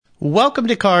Welcome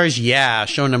to Cars Yeah,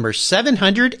 show number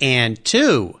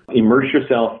 702. Immerse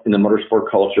yourself in the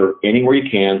motorsport culture anywhere you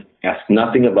can, ask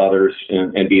nothing of others,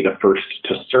 and be the first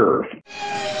to serve.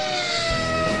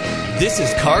 This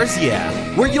is Cars Yeah,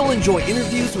 where you'll enjoy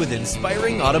interviews with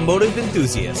inspiring automotive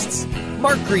enthusiasts.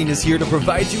 Mark Green is here to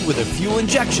provide you with a fuel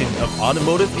injection of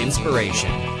automotive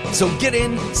inspiration. So get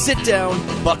in, sit down,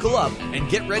 buckle up, and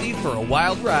get ready for a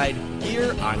wild ride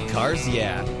here on Cars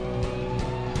Yeah.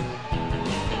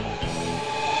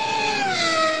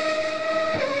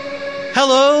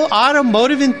 Hello,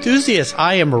 automotive enthusiasts.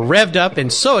 I am revved up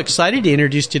and so excited to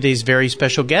introduce today's very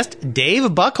special guest, Dave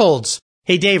Buchholz.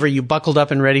 Hey, Dave, are you buckled up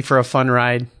and ready for a fun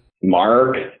ride?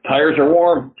 Mark, tires are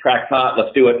warm, track's hot,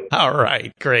 let's do it. All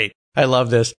right, great. I love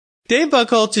this. Dave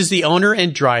Buchholz is the owner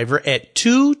and driver at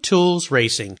Two Tools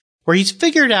Racing, where he's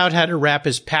figured out how to wrap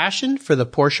his passion for the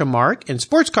Porsche marque and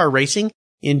sports car racing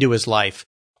into his life.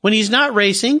 When he's not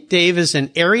racing, Dave is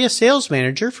an area sales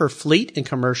manager for fleet and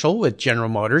commercial with General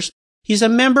Motors. He's a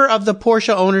member of the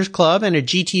Porsche Owners Club and a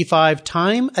GT5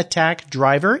 Time Attack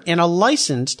driver and a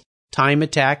licensed Time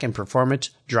Attack and Performance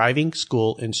Driving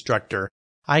School instructor.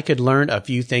 I could learn a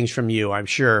few things from you, I'm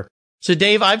sure. So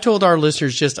Dave, I've told our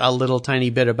listeners just a little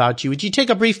tiny bit about you. Would you take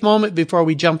a brief moment before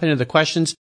we jump into the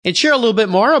questions and share a little bit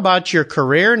more about your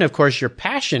career and, of course, your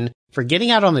passion for getting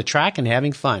out on the track and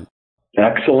having fun?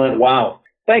 Excellent. Wow.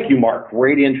 Thank you, Mark.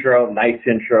 Great intro. Nice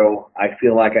intro. I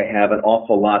feel like I have an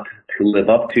awful lot to live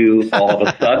up to all of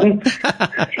a sudden.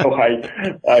 So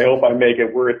I hope I make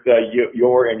it worth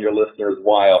your and your listeners'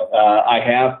 while. I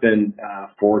have been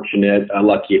fortunate,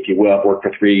 lucky, if you will. I've worked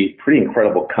for three pretty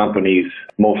incredible companies,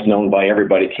 most known by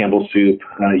everybody, Campbell Soup,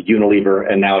 Unilever,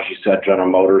 and now, as you said, General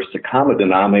Motors. The common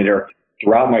denominator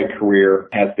throughout my career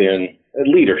has been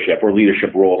leadership, or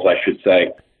leadership roles, I should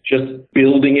say. Just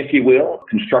building, if you will,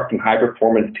 constructing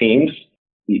high-performance teams,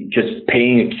 just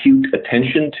paying acute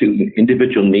attention to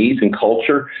individual needs and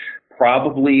culture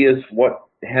probably is what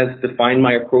has defined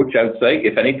my approach, I would say,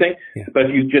 if anything. Yeah. But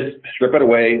if you just strip it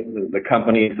away, the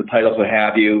companies, the titles, what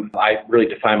have you, I really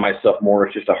define myself more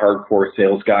as just a hardcore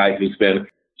sales guy who's been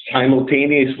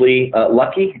simultaneously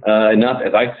lucky enough,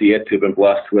 as I see it, to have been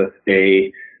blessed with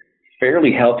a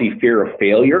fairly healthy fear of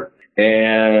failure.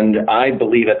 And I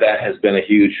believe that has been a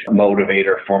huge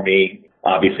motivator for me,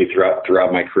 obviously,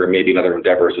 throughout my career, maybe in other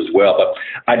endeavors as well.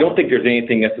 But I don't think there's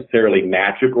anything necessarily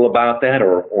magical about that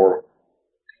or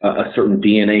a certain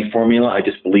DNA formula. I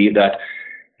just believe that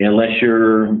unless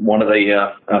you're one of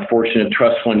the fortunate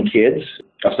trust fund kids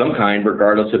of some kind,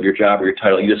 regardless of your job or your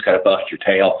title, you just got to bust your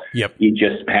tail. Yep. You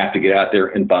just have to get out there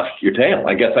and bust your tail.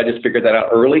 I guess I just figured that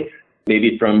out early,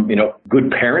 maybe from, good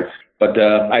parents. But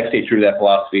I've stayed true to that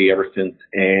philosophy ever since,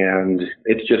 and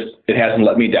it hasn't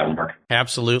let me down, Mark.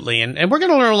 Absolutely. And we're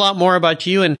going to learn a lot more about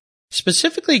you and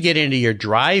specifically get into your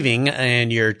driving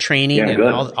and your training and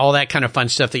all that kind of fun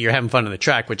stuff that you're having fun on the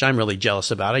track, which I'm really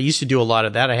jealous about. I used to do a lot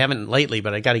of that. I haven't lately,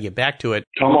 but I got to get back to it.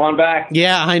 Come on back.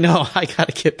 Yeah, I know. I got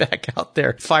to get back out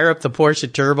there, fire up the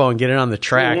Porsche Turbo and get it on the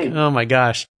track. Mm-hmm. Oh, my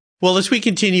gosh. Well, as we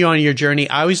continue on your journey,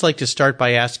 I always like to start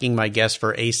by asking my guests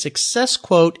for a success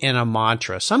quote and a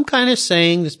mantra, some kind of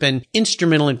saying that's been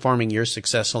instrumental in forming your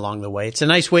success along the way. It's a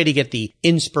nice way to get the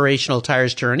inspirational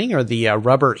tires turning or the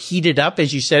rubber heated up,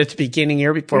 as you said at the beginning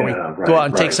here, before we go out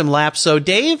and take some laps. So,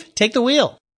 Dave, take the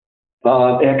wheel.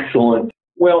 Excellent.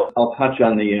 Well, I'll touch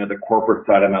on the corporate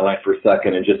side of my life for a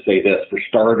second and just say this. For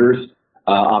starters,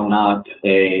 I'm not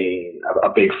a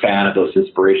big fan of those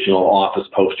inspirational office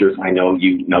posters. I know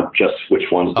you know just which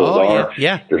ones those are.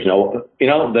 Yeah. There's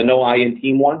the no I in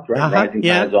team ones, right? Uh-huh, Rising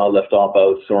tides, all lift all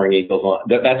boats, soaring eagles.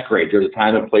 That's great. There's a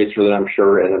time and place for that, I'm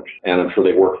sure, and I'm sure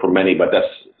they work for many, but that's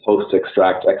supposed to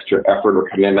extract extra effort or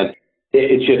commitment.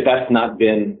 It's just that's not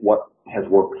been what has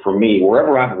worked for me.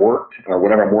 Wherever I've worked, or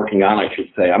whatever I'm working on, I should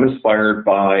say, I'm inspired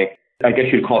by, I guess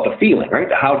you'd call it the feeling, right?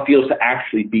 How it feels to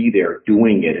actually be there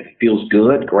doing it. If it feels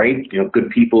good, great. Good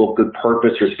people, good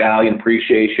purpose, there's value and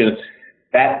appreciation.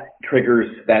 That triggers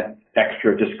that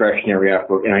extra discretionary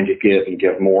effort, and I just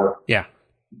give more. Yeah.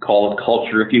 Call it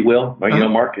culture, if you will, right?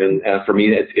 Mark. And for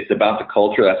me, it's about the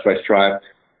culture. That's what I strive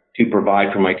to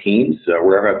provide for my teams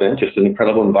wherever I've been. Just an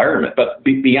incredible environment. But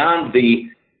beyond the,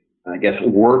 I guess,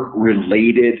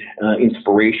 work-related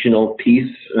inspirational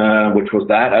piece, which was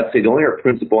that, I'd say the only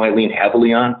principle I lean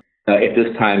heavily on at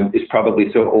this time is probably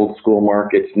so old school,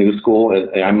 Mark. It's new school,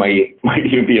 and I might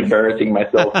even be embarrassing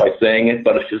myself by saying it,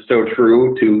 but it's just so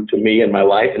true to me and my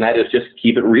life, and that is just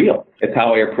keep it real. It's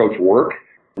how I approach work,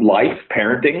 life,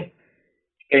 parenting,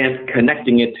 and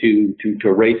connecting it to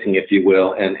racing, if you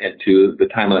will, and to the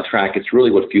time on the track. It's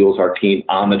really what fuels our team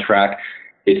on the track.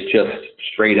 It's just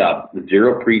straight up,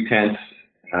 zero pretense,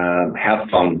 have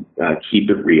fun, keep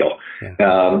it real.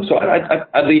 Yeah. So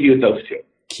I'd leave you with those two.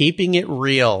 Keeping it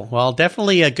real. Well,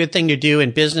 definitely a good thing to do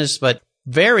in business, but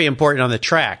very important on the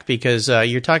track because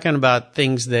you're talking about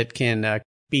things that can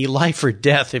be life or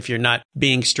death if you're not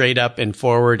being straight up and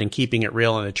forward and keeping it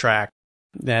real on the track.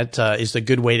 That is the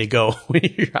good way to go when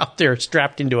you're out there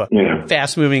strapped into a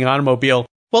fast-moving automobile.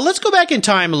 Well, let's go back in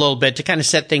time a little bit to kind of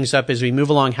set things up as we move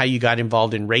along how you got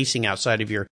involved in racing outside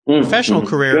of your professional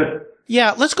career. Good.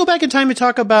 Yeah, let's go back in time and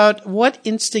talk about what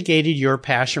instigated your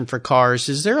passion for cars.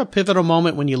 Is there a pivotal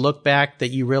moment when you look back that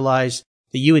you realize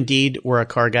that you indeed were a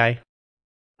car guy?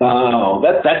 Oh,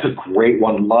 that's a great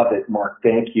one. Love it, Mark.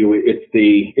 Thank you. It's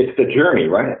the journey,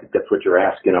 right? I think that's what you're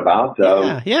asking about.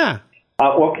 Yeah.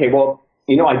 Okay, well,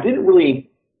 I didn't really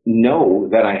know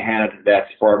that I had that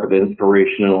spark of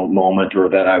inspirational moment or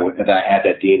that I had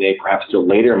that DNA perhaps still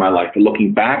later in my life. But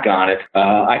looking back on it,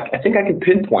 I think I can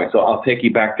pinpoint. So I'll take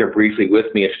you back there briefly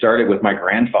with me. It started with my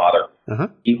grandfather. Uh-huh.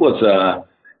 He was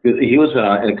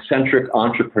an eccentric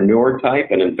entrepreneur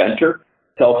type, an inventor,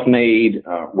 self-made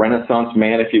Renaissance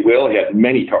man, if you will. He had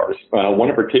many cars. One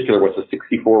in particular was a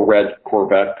 64 red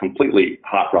Corvette, completely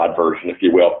hot rod version, if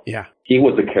you will. Yeah. He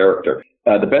was a character.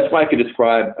 The best way I could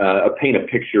describe, paint a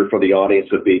picture for the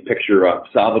audience would be picture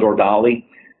Salvador Dali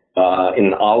in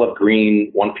an olive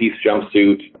green one-piece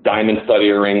jumpsuit, diamond stud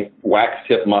earring, wax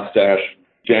tip mustache,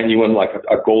 genuine like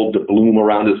a gold doubloon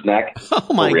around his neck.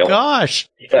 Oh my gosh!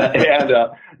 And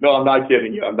no, I'm not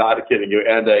kidding you. I'm not kidding you.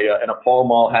 And a Pall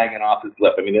Mall hanging off his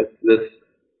lip. I mean,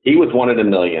 he was one in a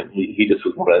million. He just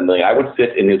was one in a million. I would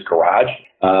sit in his garage.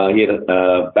 He had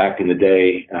back in the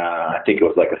day, I think it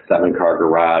was like a 7-car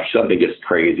garage, something just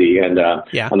crazy. And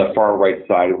on the far right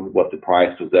side was the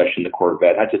prized possession, the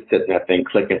Corvette. I just sit in that thing,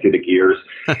 clicking through the gears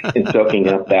and soaking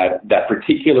up that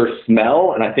particular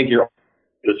smell. And I think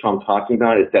that's what I'm talking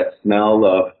about, is that smell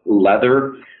of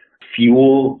leather,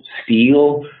 fuel,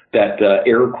 steel, that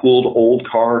air-cooled old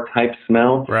car type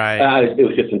smell. Right. It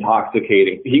was just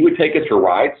intoxicating. He would take us for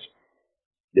rides.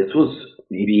 This was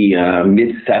maybe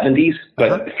mid-70s,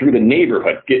 but through the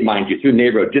neighborhood,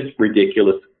 just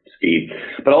ridiculous speed.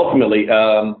 But ultimately,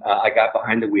 I got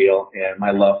behind the wheel, and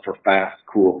my love for fast,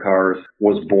 cool cars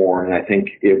was born. And I think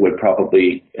it would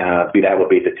probably be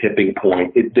the tipping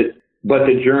point. But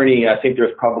the journey, I think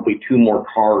there's probably 2 more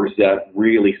cars that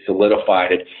really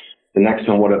solidified it. The next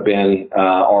one would have been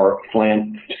our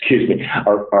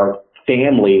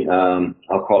family,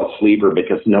 I'll call it sleeper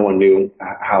because no one knew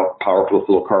how powerful this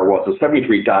little car was. A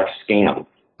 73 Dodge Scamp.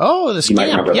 Oh, the Scamp. You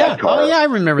might remember that car. Oh, yeah, I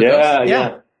remember those.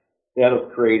 Yeah, that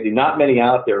was crazy. Not many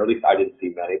out there, at least I didn't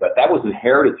see many, but that was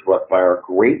inherited to us by our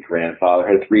great-grandfather.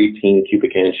 Had a 318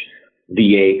 cubic inch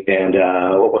V8, and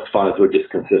what was fun is we just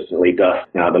consistently dust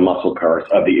the muscle cars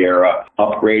of the era.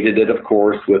 Upgraded it, of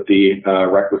course, with the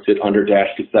requisite under-dash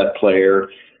cassette player,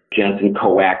 Jensen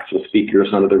coax with speakers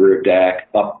under the rear deck,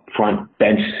 up front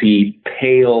bench seat,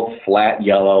 pale, flat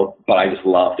yellow, but I just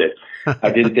loved it.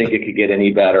 I didn't think it could get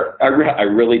any better. I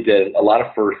really did. A lot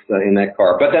of firsts in that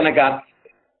car. But then I got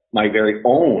my very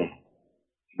own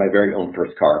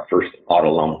first car, first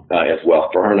auto loan as well.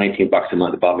 For $119 a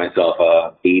month, I bought myself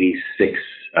a 86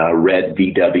 red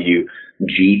VW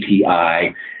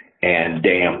GTI. And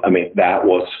damn, I mean, that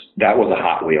was a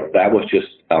Hot Wheel. That was just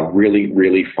a really,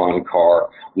 really fun car.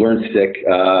 Learned stick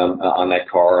on that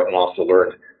car, and also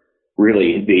learned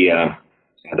really the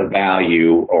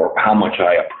value or how much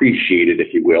I appreciated,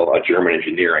 if you will, German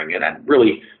engineering. And I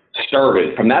really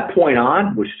started from that point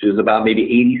on, which is about maybe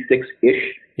 86-ish.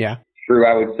 Yeah. Through,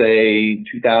 I would say,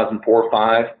 2004 or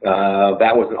 5.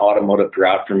 That was an automotive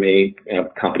drought for me,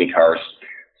 company cars.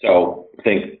 So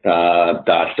think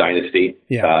Dodge Dynasty,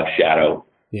 Dodge Shadow,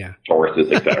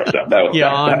 Tauruses, etc. So that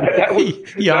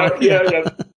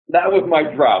was my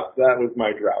drought.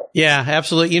 Yeah,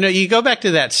 absolutely. You go back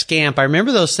to that Scamp. I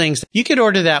remember those things. You could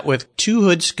order that with 2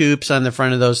 hood scoops on the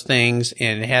front of those things,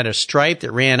 and it had a stripe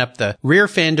that ran up the rear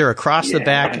fender, across the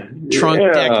back, trunk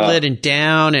deck lid, and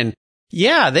down. And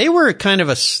yeah, they were kind of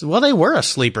they were a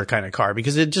sleeper kind of car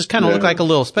because it just kind of looked like a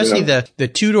little, especially the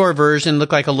 2-door version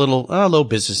looked like a little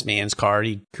businessman's car.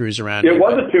 He'd cruise around. It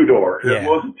was a 2-door. It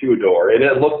was a 2-door, and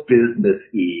it looked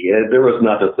business-y. There was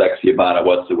nothing sexy about it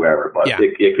whatsoever, but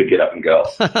it could get up and go.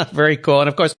 Very cool. And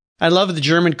of course, I love the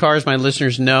German cars, my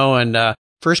listeners know, and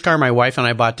first car my wife and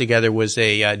I bought together was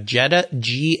a Jetta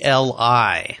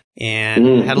GLI,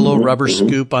 and had a little rubber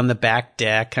scoop on the back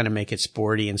deck, kind of make it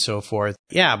sporty and so forth.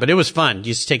 Yeah, but it was fun.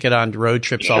 You just take it on road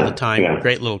trips all the time. Yeah.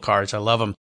 Great little cars. I love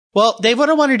them. Well, Dave, what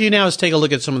I want to do now is take a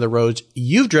look at some of the roads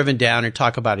you've driven down and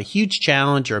talk about a huge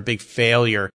challenge or a big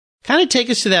failure kind of take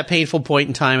us to that painful point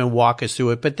in time and walk us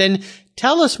through it. But then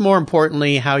tell us more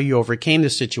importantly how you overcame the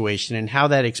situation and how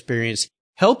that experience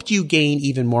helped you gain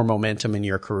even more momentum in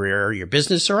your career, your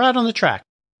business, or out on the track.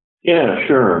 Yeah,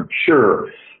 sure.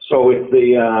 So it's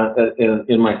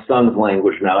in my son's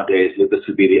language nowadays, this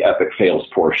would be the epic fails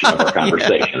portion of our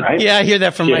conversation, right? Yeah, I hear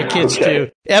that from my kids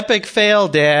too. Epic fail,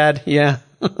 Dad. Yeah.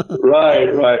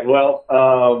 Right. Well,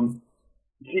 I'm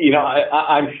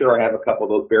sure I have a couple of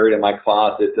those buried in my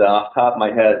closet. Off the top of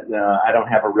my head, I don't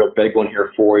have a real big one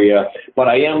here for you, but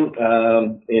I am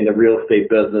in the real estate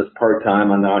business part-time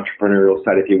on the entrepreneurial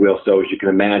side, if you will. So as you can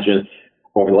imagine,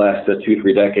 over the last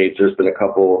 2-3 decades, there's been a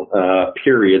couple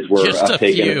periods where I've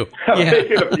taken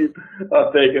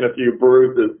a few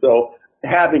bruises. So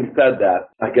having said that,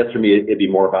 I guess for me, it'd be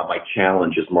more about my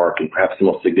challenges, Mark, and perhaps the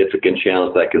most significant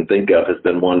challenge I can think of has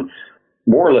been one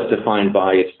more or less defined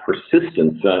by its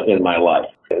persistence in my life.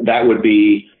 That would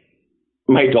be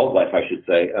my adult life, I should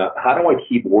say. How do I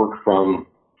keep work from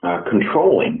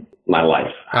controlling my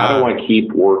life? How do I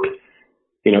keep work,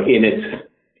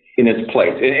 in its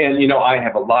place? And I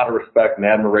have a lot of respect and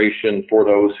admiration for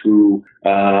those who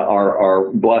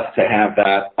are blessed to have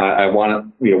that. I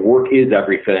want to, work is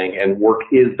everything, and work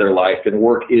is their life, and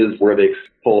work is where they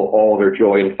pull all their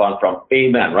joy and fun from.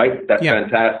 Amen, right? That's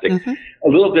fantastic. Mm-hmm. A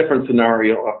little different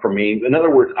scenario for me. In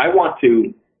other words, I want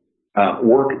to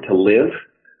work to live,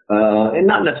 and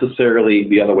not necessarily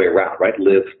the other way around, right?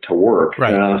 Live to work.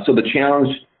 Right. So the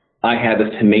challenge I have is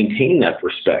to maintain that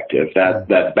perspective,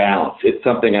 that balance. It's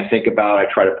something I think about. I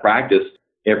try to practice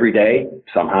every day,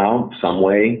 somehow, some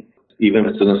way, even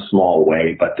if it's in a small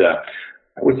way. But I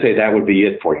would say that would be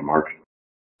it for you, Mark.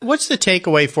 What's the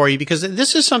takeaway for you? Because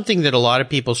this is something that a lot of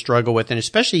people struggle with, and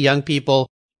especially young people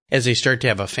as they start to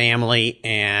have a family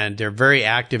and they're very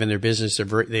active in their business.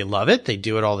 They love it. They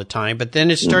do it all the time. But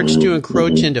then it starts to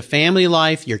encroach into family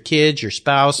life, your kids, your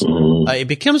spouse. It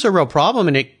becomes a real problem,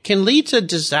 and it can lead to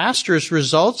disastrous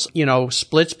results,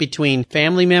 splits between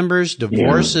family members,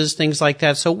 divorces, things like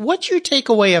that. So what's your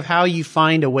takeaway of how you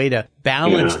find a way to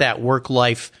balance that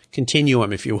work-life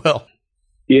continuum, if you will?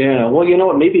 Yeah, well, you know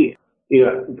what, maybe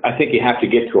I think you have to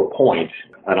get to a point.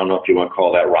 I don't know if you want to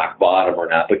call that rock bottom or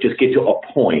not, but just get to a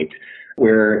point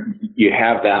where you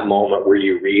have that moment where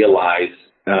you realize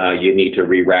you need to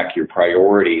re-rack your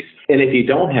priorities. And if you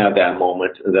don't have that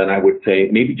moment, then I would say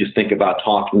maybe just think about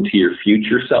talking to your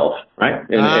future self, right?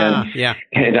 And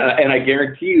I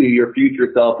guarantee you, your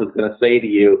future self is going to say to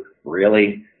you,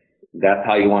 really? That's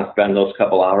how you want to spend those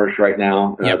couple hours right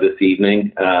now, this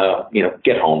evening?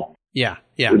 Get home. Yeah.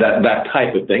 That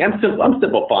type of thing. I'm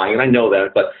simplifying, and I know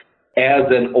that, but as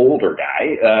an older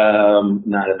guy,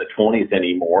 not in the 20s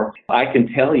anymore, I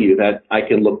can tell you that I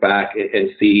can look back and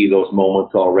see those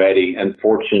moments already. And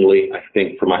fortunately, I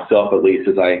think for myself at least,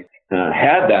 as I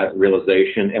had that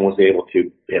realization and was able to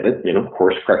pivot, of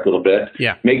course, correct a little bit,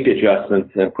 make the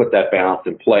adjustments and put that balance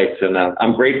in place. And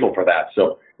I'm grateful for that.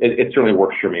 So it certainly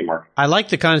works for me, Mark. I like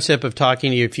the concept of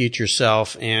talking to your future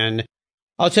self. And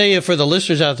I'll tell you, for the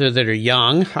listeners out there that are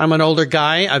young, I'm an older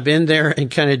guy. I've been there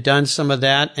and kind of done some of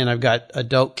that, and I've got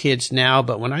adult kids now.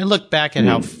 But when I look back at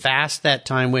how fast that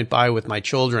time went by with my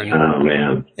children,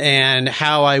 and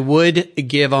how I would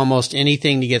give almost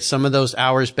anything to get some of those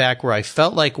hours back where I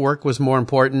felt like work was more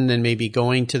important than maybe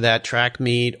going to that track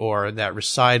meet or that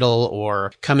recital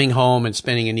or coming home and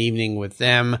spending an evening with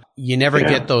them, you never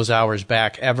get those hours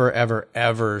back ever, ever,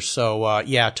 ever. So,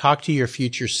 talk to your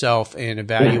future self and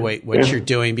evaluate what you're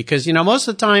doing, because, most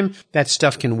of the time that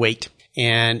stuff can wait,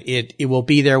 and it will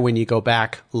be there when you go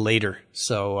back later.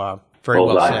 So, very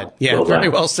well said. Yeah, very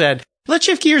well said. Let's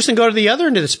shift gears and go to the other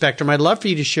end of the spectrum. I'd love for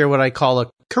you to share what I call a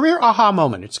career aha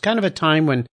moment. It's kind of a time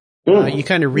when you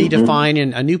kind of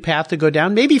redefine a new path to go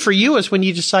down. Maybe for you is when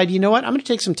you decide, I'm going to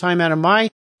take some time out of my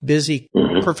busy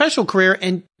professional career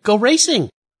and go racing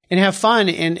and have fun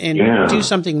and do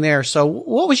something there. So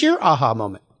what was your aha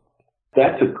moment?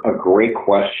 That's a great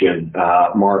question,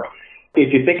 Mark.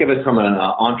 If you think of it from an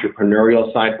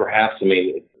entrepreneurial side, perhaps,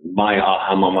 my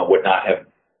aha moment would not have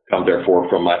come, therefore,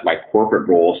 from my corporate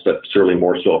roles, but certainly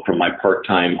more so from my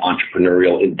part-time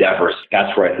entrepreneurial endeavors.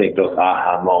 That's where I think those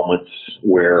aha moments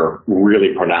were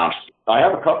really pronounced. I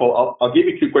have a couple. I'll give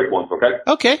you two quick ones, okay?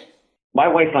 Okay. My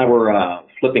wife and I were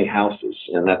flipping houses,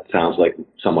 and that sounds like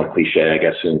somewhat cliche, I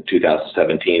guess, in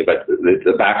 2017. But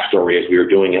the backstory is we were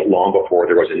doing it long before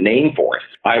there was a name for it.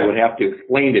 I would have to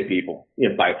explain to people,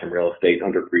 buy some real estate,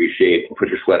 underappreciate, put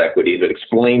your sweat equity, but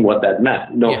explain what that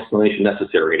meant. No explanation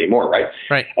necessary anymore, right?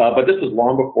 Right. But this was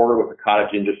long before there was a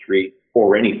cottage industry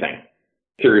or anything.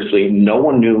 seriously, no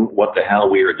one knew what the hell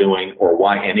we were doing or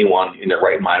why anyone in their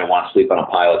right mind would want to sleep on a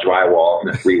pile of drywall in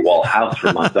a 3-wall house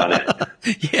for months on end.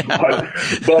 Yeah.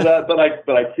 But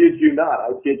I kid you not.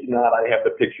 I have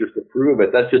the pictures to prove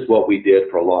it. That's just what we did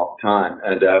for a long time.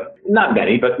 And not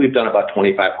many, but we've done about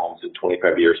 25 homes in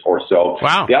 25 years or so.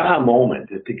 Wow. The aha moment,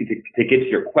 to get to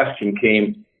your question,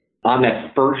 came on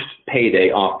that first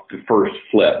payday off the first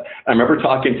flip. I remember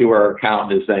talking to our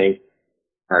accountant and saying,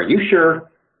 "Are you sure?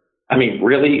 I mean,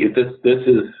 really, this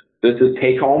is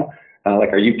take home?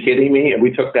 Like, are you kidding me?" And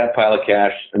we took that pile of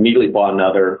cash, immediately bought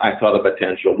another. I saw the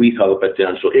potential. We saw the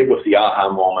potential. It was the aha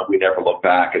moment. We never looked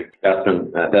back.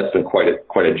 And that's been quite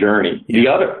a journey. Yeah. The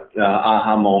other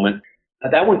aha moment,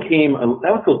 that one came.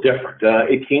 That was a little different.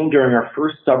 It came during our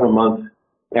first several months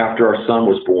after our son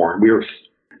was born. We were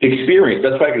experienced.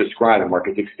 That's why I could describe it, Mark.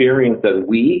 It's experience that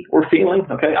we were feeling.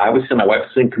 Okay, I was saying, my wife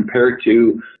was saying, compared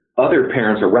to other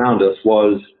parents around us,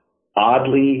 was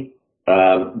oddly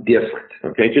different.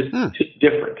 Okay, just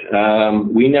different.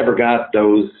 We never got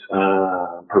those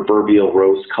proverbial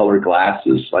rose-colored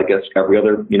glasses, I guess every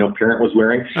other parent was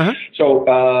wearing. Uh-huh. So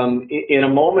in a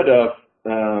moment of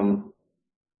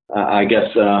I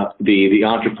guess the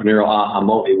entrepreneurial aha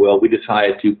moment, we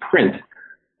decided to print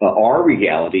our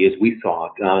reality as we saw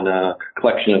it on a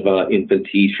collection of infant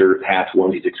T-shirts, hats,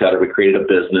 onesies, etc. We created a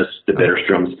business, the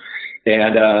Bitterstroms.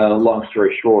 And long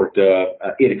story short,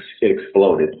 it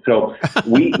exploded. So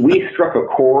we struck a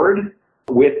chord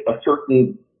with a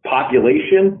certain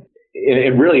population,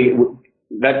 and really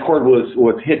that chord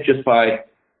was hit just by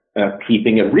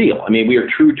keeping it real. I mean, we are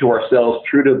true to ourselves,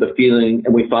 true to the feeling,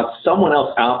 and we thought someone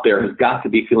else out there has got to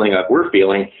be feeling like we're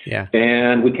feeling. Yeah.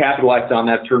 And we capitalized on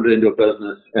that, turned it into a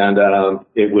business, and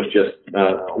it was just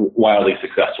wildly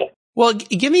successful. Well,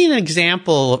 give me an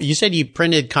example. You said you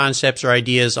printed concepts or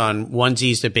ideas on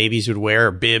onesies that babies would wear,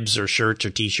 or bibs or shirts or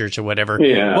T-shirts or whatever.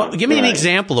 Yeah. Well, give me an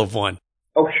example of one.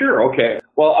 Oh, sure. Okay.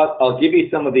 Well, I'll give you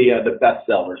some of the best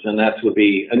sellers, and that would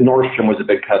be Nordstrom was a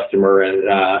big customer, and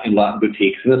in a lot of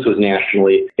boutiques, and this was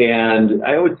nationally. And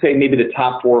I would say maybe the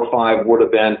top 4 or 5 would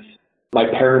have been, "My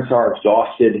parents are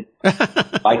exhausted.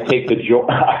 I take the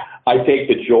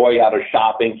joy out of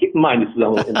shopping." Keep in mind, this is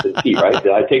only infant T, right?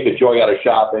 I take the joy out of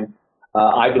shopping.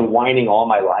 I've been whining all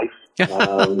my life.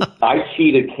 I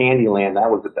cheated Candyland. That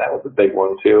was a big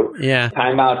one too. Yeah.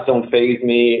 Timeouts don't faze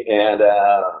me, and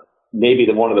maybe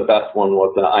one of the best one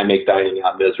was I make dining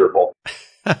out miserable.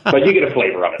 But you get a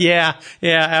flavor of it. Yeah,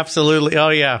 absolutely. Oh,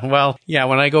 yeah. Well, yeah,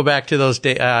 when I go back to those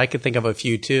days, I could think of a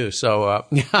few too. So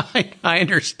I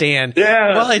understand.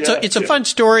 Yeah. Well, it's a fun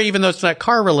story, even though it's not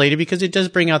car related, because it does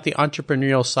bring out the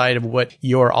entrepreneurial side of what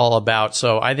you're all about.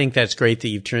 So I think that's great that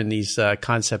you've turned these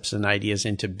concepts and ideas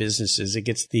into businesses. It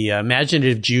gets the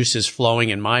imaginative juices flowing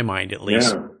in my mind, at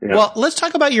least. Yeah. Well, let's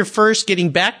talk about your first,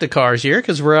 getting back to cars here,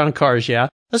 because we're on cars, yeah.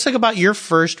 Let's talk about your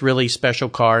first really special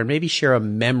car and maybe share a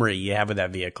memory you have with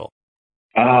that vehicle.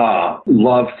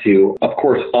 Love to. Of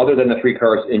course, other than the 3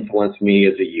 cars influenced me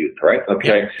as a youth, right?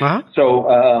 Okay. Yeah. Uh-huh.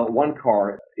 So one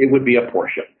car, it would be a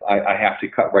Porsche. I have to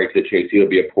cut right to the chase. It would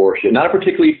be a Porsche. Not a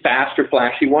particularly fast or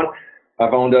flashy one.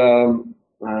 I've owned a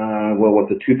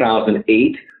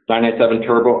 2008 997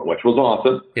 Turbo, which was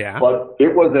awesome. Yeah. But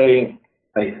it was a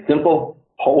simple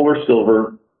polar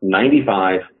silver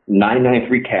 95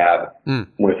 993 cab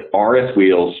with RS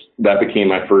wheels. That became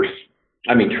my first,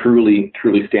 truly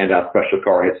standout special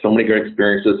car. I had so many great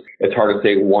experiences. It's hard to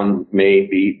say one may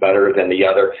be better than the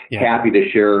other. Yeah. Happy to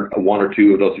share 1 or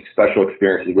 2 of those special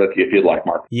experiences with you if you'd like,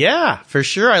 Mark. Yeah, for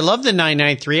sure. I love the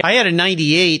 993. I had a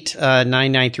 98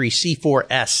 993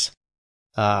 C4S.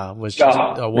 Was just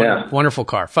a wonderful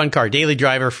car, fun car, daily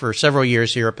driver for several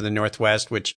years here up in the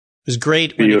Northwest, which was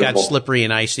great when it got slippery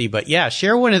and icy. But yeah,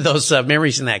 share one of those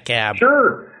memories in that cab.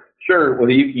 Sure. Well,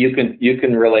 you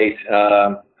can relate.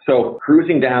 So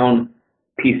cruising down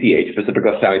PCH, Pacific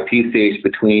Coast Highway, PCH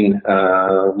between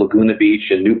Laguna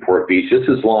Beach and Newport Beach. This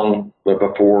is long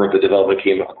before the development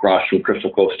came across from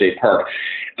Crystal Cove State Park.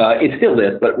 It still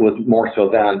is, but was more so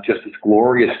than just this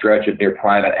glorious stretch of near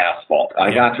private asphalt.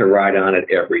 I got to ride on it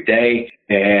every day,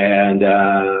 and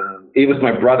it was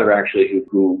my brother actually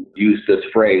who used this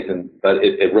phrase, but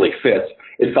it really fits.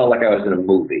 It felt like I was in a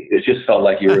movie. It just felt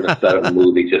like you were in a set of a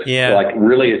movie. Like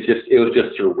really, it was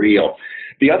just surreal.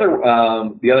 The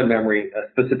other memory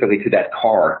specifically to that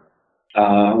car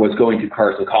was going to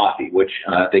Cars and Coffee, which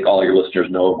I think all your listeners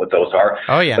know what those are.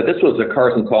 Oh, yeah. But this was a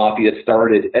Cars and Coffee that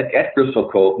started at Crystal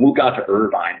Cove, moved out to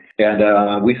Irvine,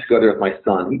 and we used to go there with my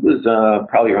son. He was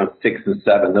probably around 6 and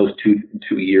 7, those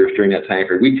two years during that time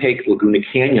period. We'd take Laguna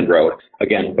Canyon Road,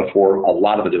 again, before a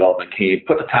lot of the development came,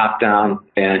 put the top down,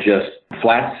 and just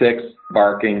flat 6,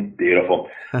 Barking, beautiful.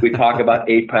 We talk about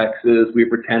apexes. We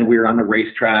pretend we're on the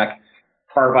racetrack,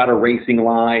 carve out a racing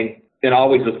line. It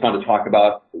always was fun to talk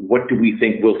about what do we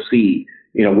think we'll see,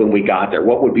 when we got there.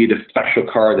 What would be the special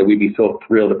car that we'd be so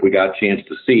thrilled if we got a chance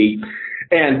to see?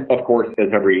 And of course, as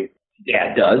every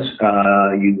dad does,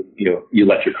 you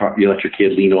let your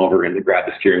kid lean over and grab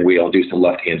the steering wheel and do some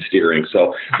left-hand steering.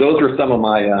 So those are some of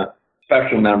my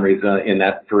special memories in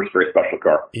that first very special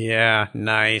car. Yeah,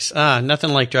 nice.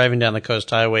 Nothing like driving down the Coast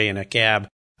Highway in a cab.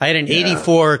 I had an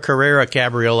 84 Carrera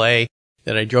Cabriolet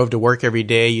that I drove to work every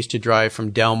day. I used to drive from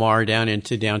Del Mar down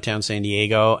into downtown San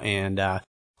Diego, and I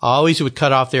always would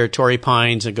cut off there at Torrey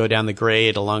Pines and go down the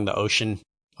grade along the ocean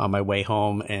on my way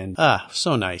home, and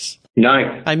so nice.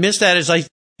 Nice. I miss that as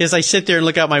I sit there and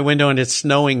look out my window and it's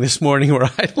snowing this morning where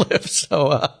I live.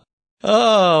 So,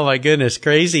 oh my goodness,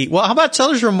 crazy. Well, how about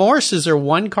seller's remorse? Is there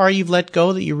one car you've let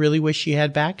go that you really wish you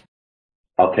had back?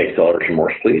 I'll take seller's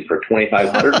remorse, please, for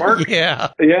 $2,500, Mark. Yeah.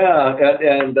 Yeah,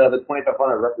 and the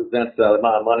 $2,500 represents the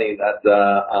amount of money that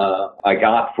I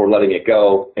got for letting it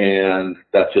go, and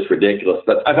that's just ridiculous.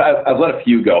 But I've let a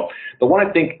few go. The one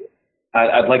I think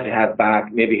I'd like to have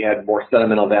back maybe had more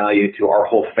sentimental value to our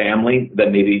whole family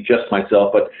than maybe just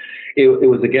myself, but it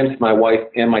was against my wife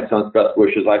and my son's best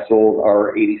wishes. I sold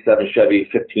our 87 Chevy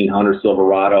 1500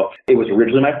 Silverado. It was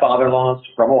originally my father-in-law's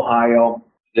from Ohio.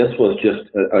 This was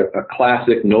just a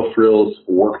classic, no-frills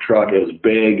work truck. It was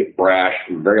big, brash,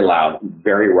 very loud,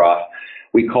 very rough.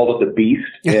 We called it the Beast,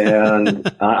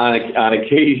 and on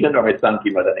occasion, or my son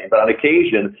came by that name, but on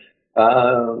occasion,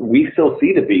 we still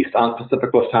see the Beast on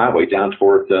Pacific Coast Highway down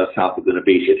towards south of Laguna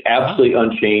Beach. It's absolutely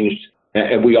unchanged,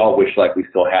 and we all wish like we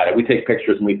still had it. We take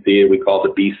pictures and we see it. We call it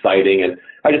the Beast sighting, and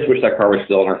I just wish that car was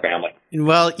still in our family.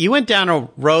 Well, you went down a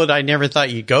road I never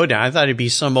thought you'd go down. I thought it'd be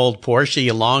some old Porsche,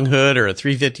 a long hood, or a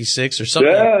 356 or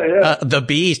something. Yeah. The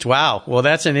Beast. Wow. Well,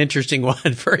 that's an interesting one.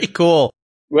 Very cool.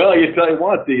 Well, you tell you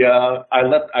what, I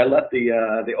let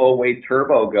the 08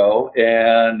 Turbo go,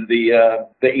 and the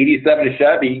 87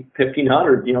 Chevy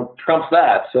 1500, trumps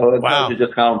that. So it tells you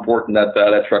just how important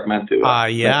that truck meant to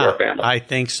our family. I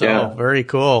think so. Yeah. Very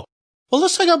cool. Well,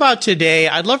 let's talk about today.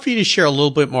 I'd love for you to share a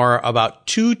little bit more about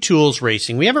Two Tools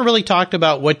Racing. We haven't really talked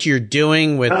about what you're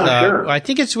doing with, sure. I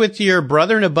think it's with your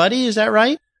brother and a buddy. Is that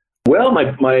right? Well, my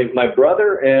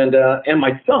brother and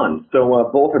my son. So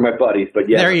both are my buddies, but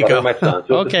yeah, there you go. My son.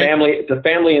 So okay. It's a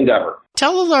family endeavor.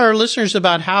 Tell our listeners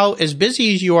about how, as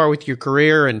busy as you are with your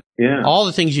career and all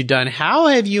the things you've done, how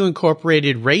have you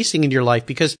incorporated racing into your life?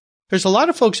 Because there's a lot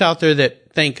of folks out there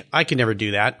that think, I can never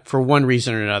do that for one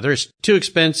reason or another. It's too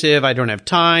expensive. I don't have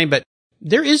time. But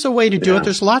there is a way to do it.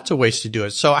 There's lots of ways to do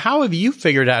it. So how have you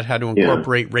figured out how to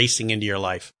incorporate racing into your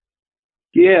life?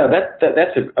 Yeah,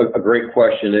 that's a great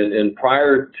question. And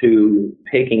prior to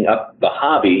taking up the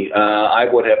hobby, I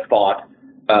would have thought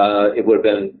it would have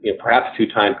been perhaps too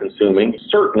time consuming,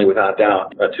 certainly without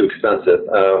doubt too expensive.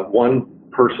 One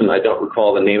person, I don't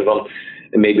recall the name of him,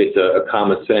 and maybe it's a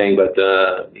common saying, but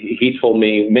he told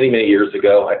me many, many years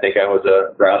ago, I think I was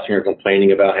grousing or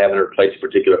complaining about having to replace a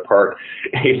particular part.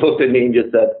 He looked at me and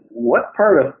just said, what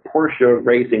part of Porsche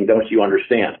racing don't you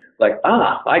understand? Like,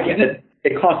 I get it.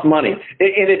 It costs money,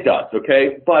 and it does,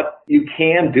 okay? But you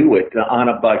can do it on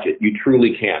a budget. You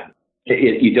truly can.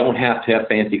 You don't have to have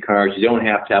fancy cars. You don't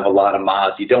have to have a lot of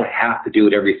miles. You don't have to do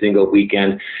it every single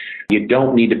weekend. You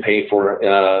don't need to pay for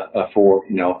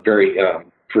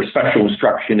special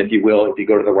instruction, if you will. If you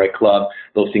go to the right club,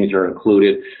 those things are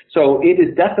included. So it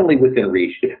is definitely within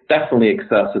reach. It's definitely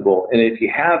accessible. And if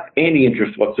you have any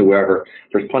interest whatsoever,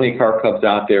 there's plenty of car clubs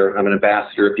out there. I'm an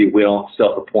ambassador, if you will,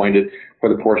 self-appointed for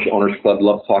the Porsche Owners Club.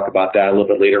 Love to talk about that a little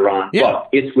bit later on. Yeah. But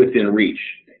it's within reach.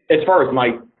 As far as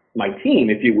my team,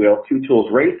 if you will, Two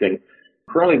Tools Racing,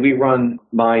 currently we run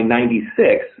my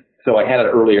 96. So I had it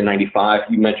earlier, 95.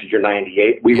 You mentioned your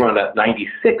 98. We run a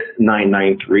 96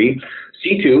 993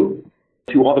 C2.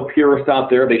 To all the purists out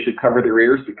there, they should cover their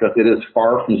ears because it is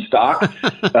far from stock.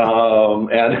 And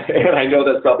I know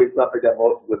that's probably something that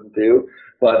most wouldn't do.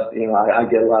 But, I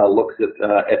get a lot of looks at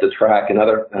the track and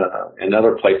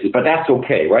other places. But that's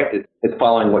okay, right? It's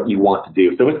following what you want to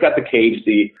do. So it's got the cage,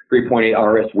 the 3.8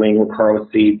 RS wing with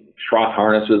Carlos seat, Schroth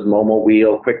harnesses, Momo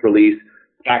wheel, quick release,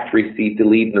 factory seat, the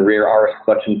lead and the rear, RS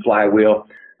clutch and flywheel,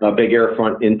 big air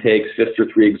front intakes, Pfister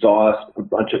 3 exhaust, a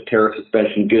bunch of Terra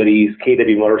suspension goodies,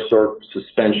 KW Motorsport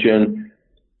suspension.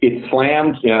 It's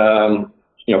slammed,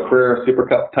 Carrera Super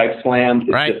Cup type slammed.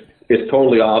 It's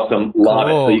totally awesome. Love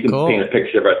it. So you can paint a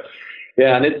picture of it.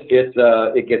 Yeah, and it gets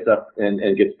up and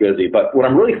gets busy. But what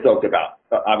I'm really stoked about,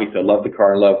 obviously I love the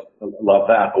car, love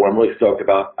that. But what I'm really stoked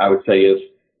about, I would say, is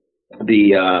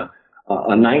the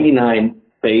a 99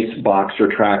 base boxer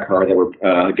track car that we're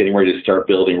getting ready to start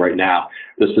building right now.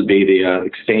 This would be the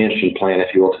expansion plan,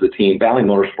 if you will, to the team. Valley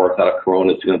Motorsports out of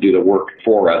Corona is going to do the work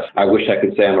for us. I wish I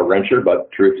could say I'm a wrencher,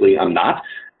 but truthfully, I'm not.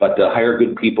 But hire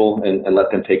good people and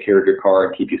let them take care of your car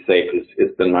and keep you safe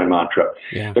has been my mantra.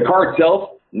 Yeah. The car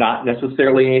itself, not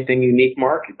necessarily anything unique,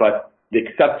 Mark, but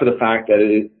except for the fact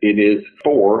that it is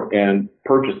for and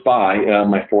purchased by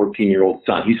my 14-year-old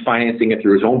son. He's financing it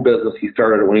through his own business. He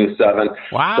started it when he was 7.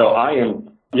 Wow. So I'm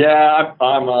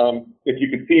if you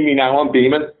could see me now, I'm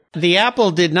beaming. The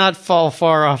apple did not fall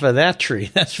far off of that tree,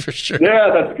 that's for sure.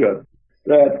 Yeah, that's good.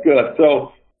 That's good.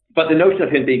 So, but the notion of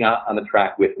him being out on the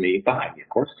track with me, behind me, of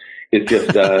course, is just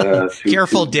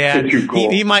careful, Dad. Too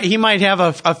cool. He might have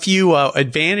a few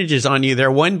advantages on you there.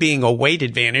 One being a weight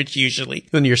advantage, usually,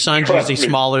 when your son's usually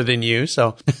smaller than you.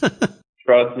 So.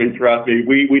 Trust me.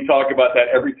 We talk about that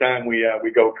every time we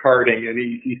go karting, and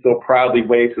he so proudly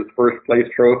waves his first place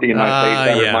trophy in my face.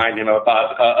 I remind him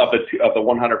about of the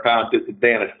 100-pound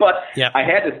disadvantage. But I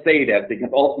had to say that because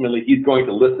ultimately he's going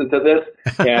to listen to this,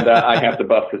 and I have to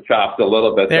bust his chops a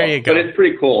little bit. There you go. But it's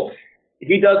pretty cool.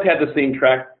 He does have the same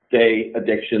track day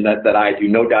addiction that I do,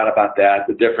 no doubt about that.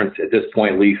 The difference at this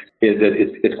point, at least, is that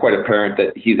it's quite apparent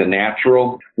that he's a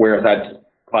natural, whereas I'd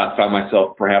classify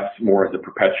myself perhaps more as a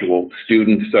perpetual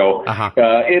student. So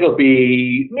it'll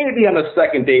be maybe on the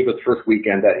second day of his first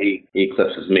weekend that he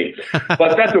eclipses me.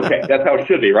 But that's okay. That's how it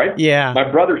should be, right? Yeah. My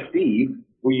brother Steve,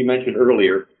 who you mentioned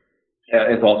earlier,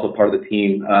 is also part of the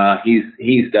team.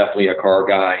 He's definitely a car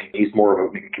guy. He's more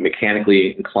of a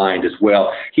mechanically inclined as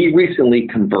well. He recently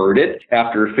converted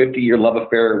after a 50-year love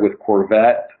affair with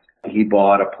Corvette. He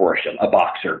bought a Porsche, a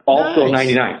Boxer, also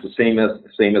nice. 99, so same as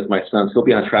my son. He'll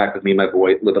be on track with me, my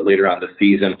boy, a little bit later on this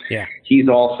season. Yeah. He's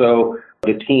also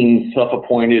the team's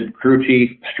self-appointed crew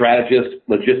chief, strategist,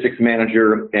 logistics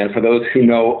manager, and for those who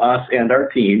know us and our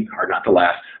team, hard not to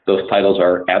laugh, those titles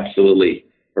are absolutely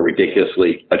or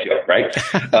ridiculously a joke, right?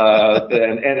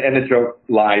 And the joke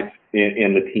lies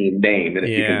in the team name. And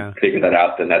if you can figure that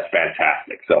out, then that's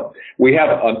fantastic. So we have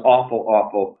an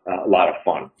awful lot of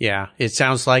fun. Yeah, it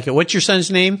sounds like it. What's your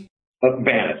son's name?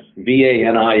 Vanis.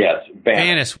 V-A-N-I-S.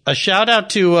 Vanis. A shout out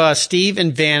to Steve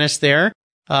and Vanis there.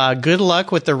 Good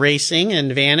luck with the racing,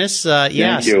 and Vanis,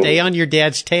 stay on your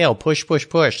dad's tail. Push.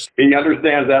 He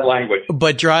understands that language.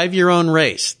 But drive your own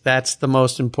race. That's the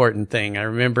most important thing. I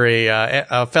remember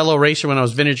a fellow racer when I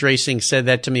was vintage racing said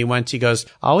that to me once. He goes,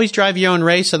 always drive your own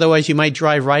race, otherwise you might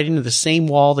drive right into the same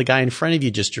wall the guy in front of you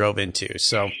just drove into.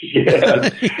 So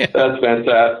yes, that's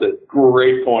fantastic.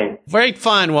 Great point. Very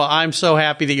fun. Well, I'm so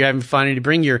happy that you're having fun and to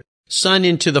bring your son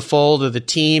into the fold of the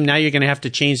team. Now you're going to have to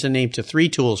change the name to 3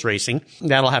 Tools Racing.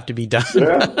 That'll have to be done.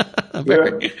 Yeah.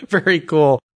 Very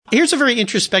cool. Here's a very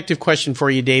introspective question for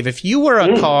you, Dave. If you were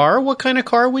a car, what kind of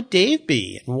car would Dave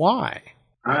be and why?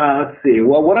 Let's see.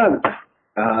 Well, what I'm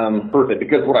perfect,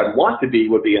 because what I'd want to be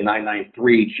would be a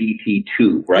 993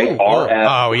 GT2, right? RS,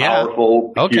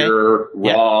 powerful, pure,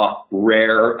 raw,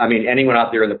 rare. I mean, anyone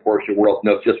out there in the Porsche world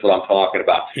knows just what I'm talking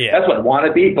about. Yeah. That's what I want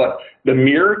to be, but the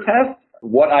mirror test,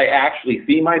 what I actually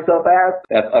see myself as,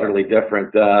 that's utterly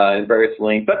different in various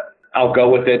lanes. But I'll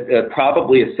go with it.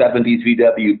 Probably a 70s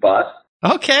VW bus.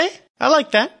 Okay, I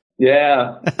like that.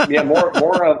 Yeah, more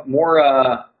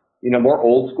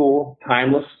old school,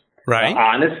 timeless, right?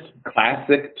 Honest,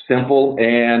 classic, simple,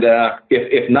 and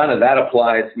if none of that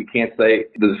applies, you can't say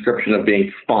the description of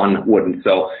being fun wouldn't.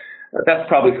 So that's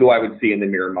probably who I would see in the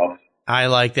mirror most. I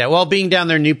like that. Well, being down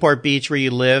there in Newport Beach where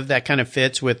you live, that kind of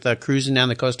fits with cruising down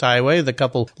the Coast Highway with a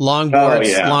couple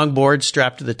longboards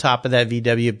strapped to the top of that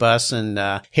VW bus and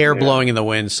hair blowing in the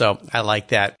wind. So I like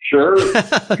that. Sure.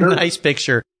 Nice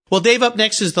picture. Well, Dave, up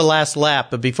next is the last lap.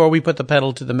 But before we put the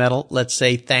pedal to the metal, let's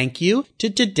say thank you to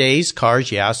today's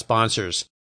Cars Yeah sponsors.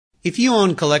 If you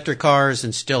own collector cars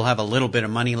and still have a little bit of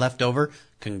money left over,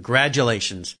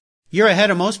 congratulations. You're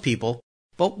ahead of most people.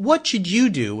 But what should you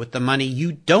do with the money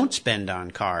you don't spend on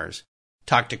cars?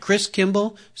 Talk to Chris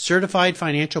Kimball, certified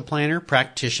financial planner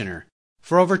practitioner.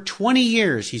 For over 20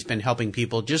 years, he's been helping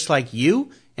people just like you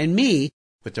and me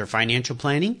with their financial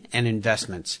planning and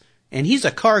investments. And he's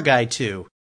a car guy too.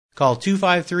 Call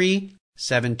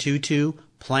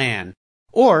 253-722-PLAN.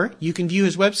 Or you can view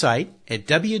his website at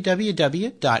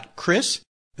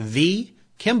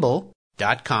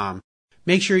www.chrisvkimball.com.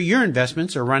 Make sure your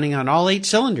investments are running on all 8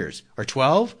 cylinders, or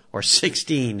 12, or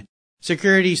 16.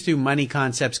 Securities through Money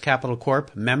Concepts Capital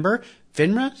Corp. Member,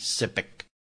 FINRA SIPC.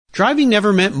 Driving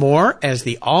never meant more as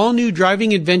the all-new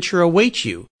driving adventure awaits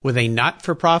you with a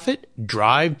not-for-profit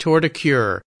Drive Toward a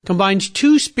Cure. Combines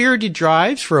 2 spirited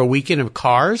drives for a weekend of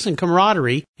cars and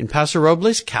camaraderie in Paso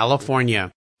Robles, California.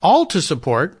 all to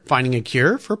support finding a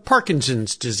cure for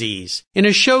Parkinson's disease. In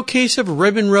a showcase of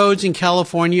ribbon roads in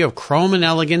California of chrome and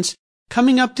elegance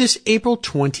coming up this April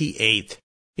 28th.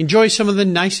 Enjoy some of the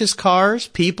nicest cars,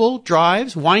 people,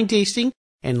 drives, wine tasting,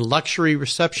 and luxury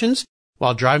receptions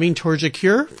while driving towards a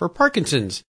cure for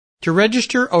Parkinson's. To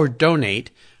register or donate,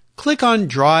 click on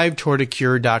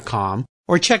drivetowardacure.com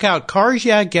or check out Cars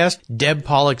Yeah guest Deb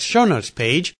Pollock's show notes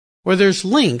page where there's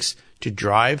links to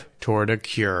Drive Toward a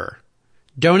Cure.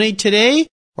 Donate today,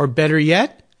 or better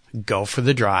yet, go for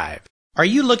the drive. Are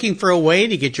you looking for a way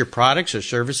to get your products or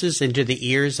services into the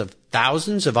ears of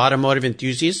thousands of automotive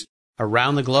enthusiasts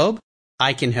around the globe?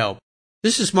 I can help.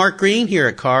 This is Mark Green here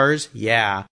at Cars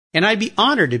Yeah, and I'd be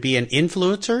honored to be an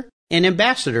influencer and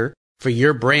ambassador for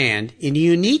your brand in a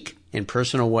unique and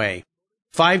personal way.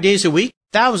 5 days a week,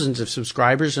 thousands of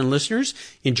subscribers and listeners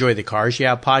enjoy the Cars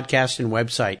Yeah podcast and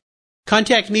website.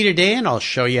 Contact me today and I'll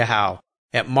show you how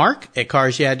at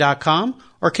mark@carsyeah.com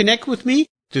or connect with me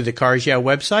through the Cars Yeah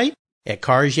website at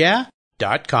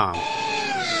carsyeah.com.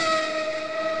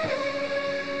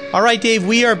 All right, Dave,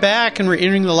 we are back and we're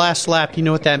entering the last lap. You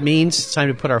know what that means. It's time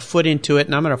to put our foot into it,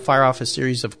 and I'm going to fire off a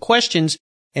series of questions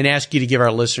and ask you to give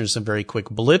our listeners some very quick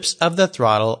blips of the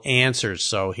throttle answers.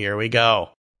 So here we go.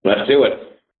 Let's do it.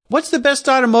 What's the best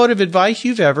automotive advice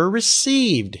you've ever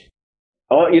received?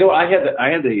 Oh, I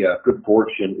had the good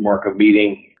fortune, Mark, of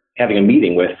having a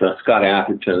meeting with Scott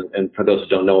Atherton, and for those who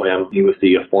don't know him, he was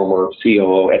the former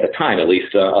COO at the time, at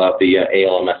least, of the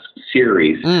ALMS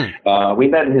series. We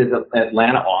met in his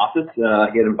Atlanta office.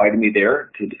 He had invited me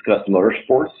there to discuss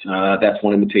motorsports. That's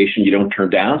one invitation you don't turn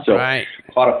down. So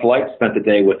caught a flight, spent the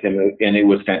day with him, and it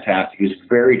was fantastic. He was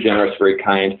very generous, very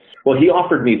kind. Well, he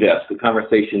offered me this. The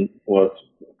conversation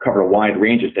covered a wide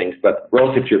range of things, but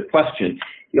relative to your question,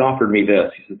 he offered me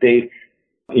this. He said, Dave,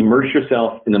 immerse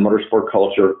yourself in the motorsport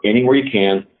culture anywhere you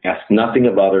can, ask nothing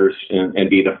of others, and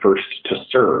be the first to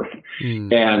serve.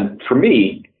 And for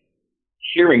me,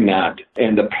 hearing that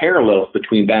and the parallels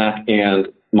between that and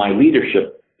my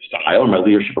leadership style, my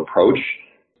leadership approach,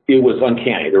 it was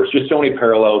uncanny. There was just so many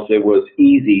parallels. It was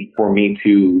easy for me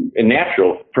and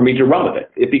natural for me to run with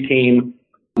it. It became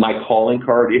my calling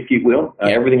card, if you will.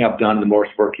 Everything I've done in the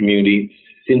motorsport community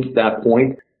since that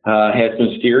point has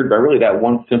been steered by really that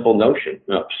one simple notion.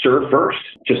 Serve first.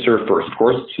 Just serve first. Of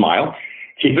course, smile.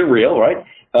 Keep it real, right?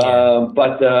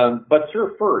 But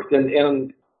serve first.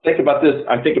 And think about this.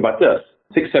 I think about this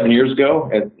 6-7 years ago,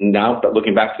 and now, but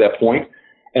looking back to that point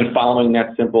and following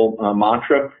that simple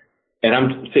mantra, and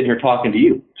I'm sitting here talking to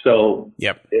you. So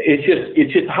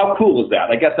it's just how cool is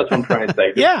that? I guess that's what I'm trying to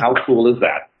say. How cool is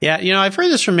that? Yeah, I've heard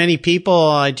this from many people.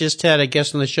 I just had a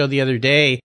guest on the show the other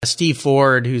day, Steve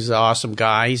Ford, who's an awesome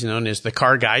guy. He's known as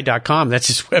thecarguy.com. That's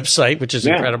his website, which is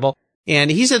incredible.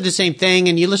 And he said the same thing.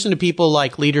 And you listen to people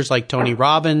like leaders like Tony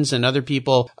Robbins and other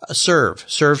people, serve.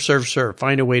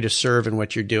 Find a way to serve in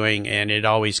what you're doing. And it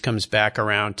always comes back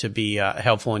around to be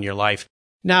helpful in your life.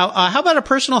 Now, how about a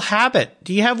personal habit?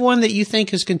 Do you have one that you think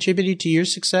has contributed to your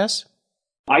success?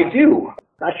 I do.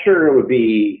 Not sure it would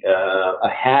be a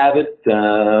habit,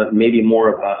 maybe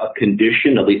more of a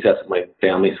condition. At least that's what my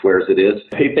family swears it is.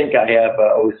 They think I have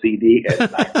OCD, and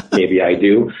maybe I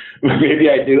do. Maybe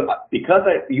I do.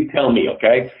 You tell me,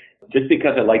 okay? Just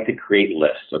because I like to create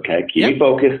lists, okay? Keep me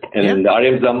focused. And the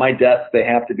items on my desk, they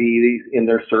have to be in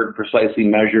their certain precisely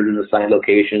measured and assigned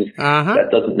locations. That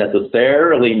doesn't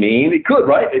necessarily mean it could,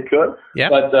 right? It could. Yeah.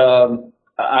 But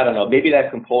I don't know. Maybe that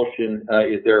compulsion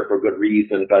is there for a good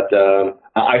reason. But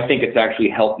I think it's actually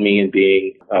helped me in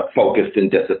being focused and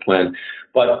disciplined.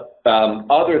 But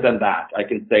other than that, I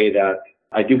can say that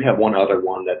I do have one other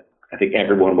one that I think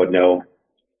everyone would know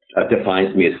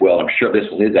defines me as well. I'm sure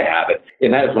this one is a habit.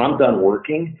 And that is when I'm done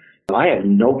working, I have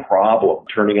no problem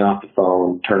turning off the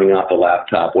phone, turning off the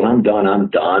laptop. When I'm done, I'm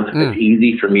done. It's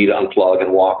easy for me to unplug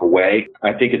and walk away.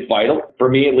 I think it's vital, for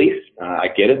me at least. I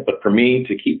get it. But for me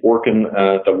to keep working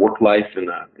the work life and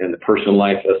the personal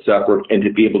life separate, and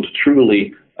to be able to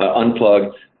truly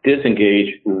unplug,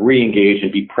 disengage, re-engage,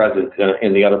 and be present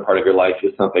in the other part of your life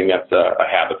is something that's a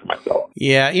habit for myself.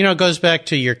 Yeah, it goes back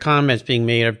to your comments being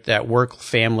made of that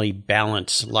work-family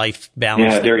balance, life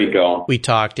balance. Yeah, there you go. We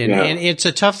talked, and it's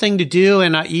a tough thing to do,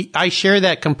 and I share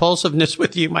that compulsiveness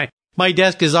with you. My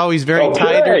desk is always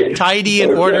very tidy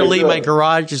and orderly. My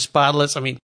garage is spotless. I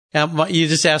mean, you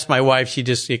just ask my wife,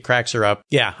 it cracks her up.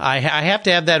 Yeah, I have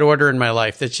to have that order in my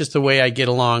life. That's just the way I get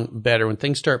along better. When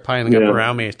things start piling up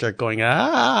around me, I start going,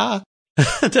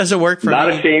 it doesn't work for me.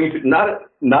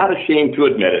 Not ashamed to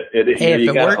admit it.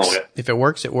 If it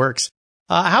works, it works.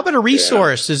 How about a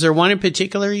resource? Is there one in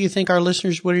particular you think our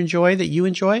listeners would enjoy that you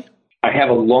enjoy? I have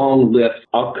a long list.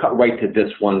 I'll cut right to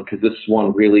this one because this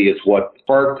one really is what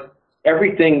sparked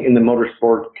everything in the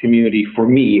motorsport community for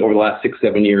me over the last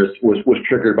 6-7 years was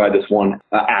triggered by this one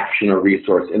action or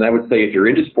resource. And I would say if you're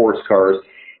into sports cars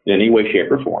in any way,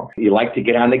 shape, or form, you like to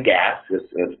get on the gas,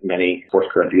 as many sports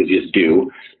car enthusiasts do.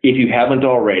 If you haven't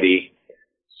already,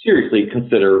 seriously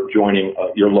consider joining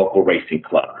your local racing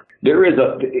club. There is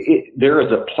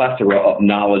a plethora of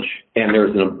knowledge and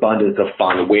there's an abundance of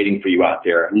fun waiting for you out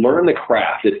there. Learn the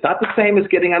craft. It's not the same as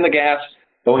getting on the gas,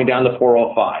 going down the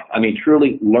 405. I mean,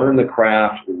 truly learn the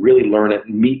craft, really learn it,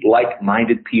 meet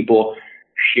like-minded people,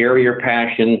 share your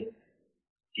passion,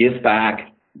 give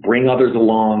back, bring others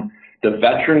along. The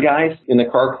veteran guys in the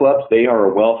car clubs, they are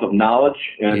a wealth of knowledge.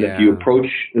 And if you approach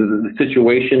the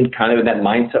situation kind of in that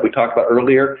mindset we talked about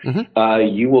earlier,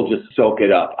 you will just soak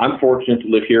it up. I'm fortunate to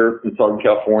live here in Southern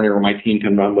California where my team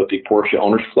can run with the Porsche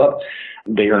Owners Club.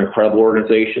 They are an incredible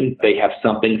organization. They have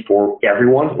something for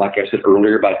everyone. Like I said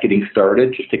earlier about getting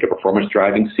started, just take a performance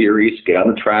driving series, get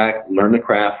on the track, learn the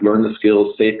craft, learn the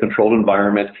skills, safe, controlled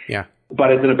environment. Yeah.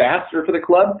 But as an ambassador for the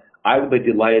club, I would be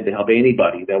delighted to help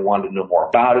anybody that wanted to know more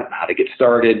about it, how to get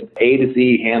started, A to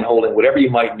Z, hand-holding, whatever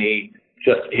you might need.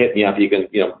 Just hit me up. You can,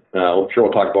 I'm sure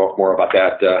we'll talk more about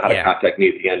that, how to contact me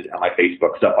at the end on my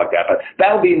Facebook, stuff like that. But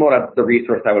that would be more of the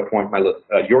resource I would point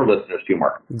your listeners to,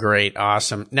 Mark. Great.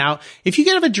 Awesome. Now, if you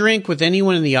could have a drink with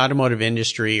anyone in the automotive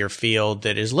industry or field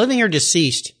that is living or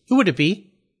deceased, who would it be?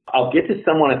 I'll get to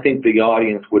someone I think the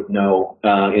audience would know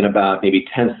in about maybe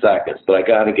 10 seconds, but I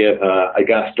got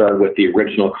to start with the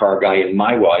original car guy in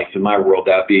my life, in my world.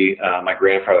 That'd be my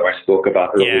grandfather I spoke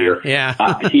about earlier. Yeah.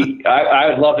 I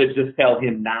would love to just tell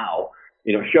him now,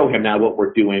 show him now what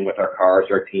we're doing with our cars,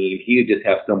 our team. He would just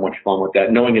have so much fun with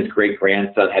that. Knowing his great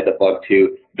grandson had the bug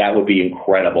too, that would be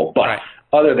incredible. But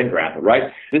other than grandpa, right?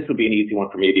 This would be an easy one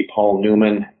for me to be Paul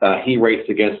Newman. He raced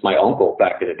against my uncle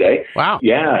back in the day. Wow.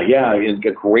 Yeah. And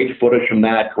great footage from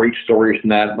that, great stories from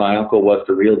that. My uncle was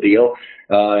the real deal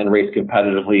and raced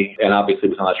competitively and obviously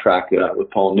was on the track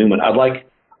with Paul Newman.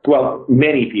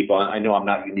 Many people, I know I'm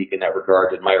not unique in that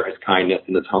regard, admire his kindness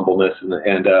and his humbleness,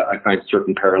 and I find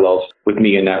certain parallels with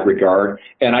me in that regard.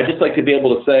 And I'd just like to be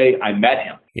able to say I met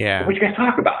him. Yeah. What you guys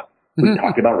talk about? We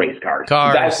talked about race cars.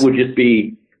 That would just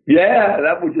be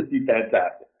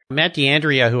fantastic. Matt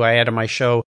D'Andrea, who I had on my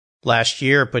show last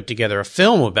year, put together a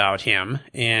film about him,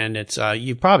 and it's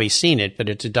you've probably seen it, but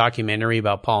it's a documentary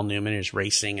about Paul Newman, his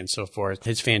racing and so forth.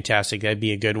 It's fantastic. That'd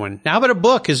be a good one. Now, how about a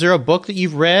book? Is there a book that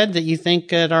you've read that you think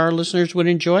that our listeners would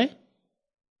enjoy?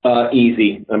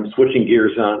 Easy. I'm switching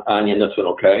gears on you in this one,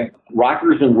 okay?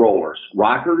 Rockers and Rollers.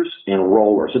 Rockers and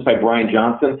Rollers. It's by Brian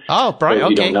Johnson. Oh, Brian,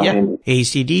 okay, yeah.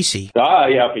 AC/DC.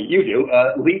 Yeah, okay, you do.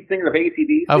 Lead singer of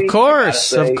AC/DC. Of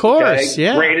course, okay?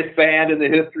 Yeah. Greatest band in the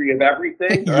history of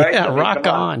everything, right? Yeah, rock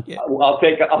on. Yeah. I'll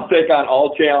take on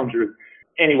all challengers.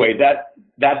 Anyway, that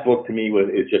book to me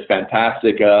is just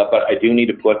fantastic. But I do need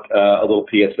to put a little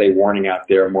PSA warning out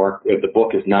there, Mark. The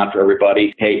book is not for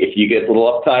everybody. Hey, if you get a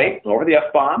little uptight over the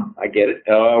F-bomb, I get it.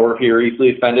 Or if you're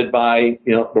easily offended by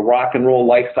the rock and roll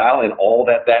lifestyle and all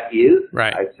that is,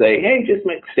 right. I'd say, hey, just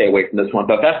stay away from this one.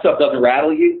 But if that stuff doesn't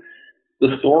rattle you,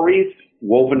 the stories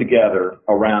woven together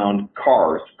around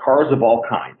cars of all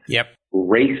kinds,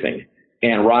 racing,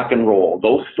 and rock and roll,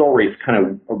 those stories kind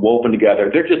of are woven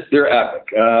together. They're epic.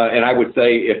 And I would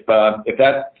say if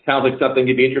that sounds like something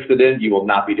you'd be interested in, you will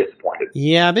not be disappointed.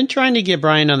 Yeah, I've been trying to get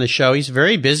Brian on the show. He's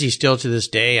very busy still to this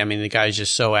day. I mean, the guy's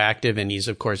just so active, and he's,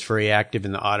 of course, very active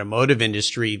in the automotive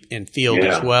industry and field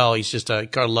as well. He's just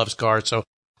loves cars. So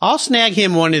I'll snag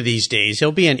him one of these days.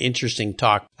 He'll be an interesting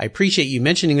talk. I appreciate you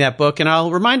mentioning that book, and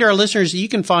I'll remind our listeners that you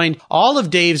can find all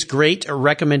of Dave's great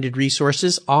recommended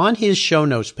resources on his show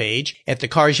notes page at the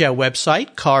Cars Yeah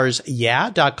website,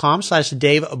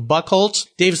 carsyeah.com/Dave Buchholz.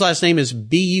 Dave's last name is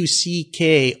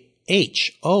Buchholz.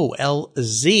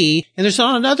 And there's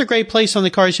another great place on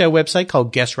the Cars Yeah website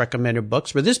called Guest Recommended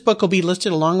Books, where this book will be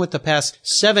listed along with the past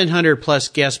 700 plus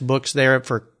guest books there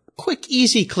for quick,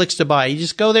 easy clicks to buy. You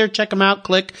just go there, check them out,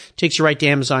 click, takes you right to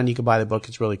Amazon. You can buy the book.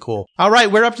 It's really cool. All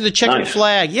right, we're up to the checkered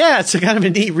flag. Yeah, it's a kind of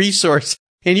a neat resource.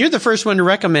 And you're the first one to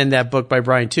recommend that book by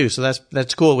Brian too. So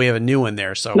that's cool. We have a new one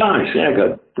there. So nice.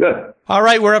 Yeah, good. All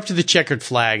right, we're up to the checkered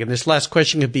flag. And this last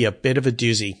question could be a bit of a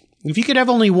doozy. If you could have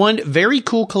only one very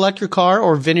cool collector car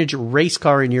or vintage race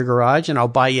car in your garage, and I'll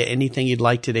buy you anything you'd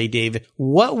like today, Dave,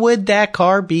 what would that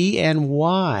car be and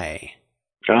why?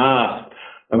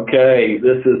 Okay,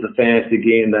 this is a fantasy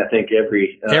game that I think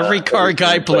every car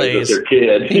guy plays with their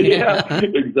kid. Yeah,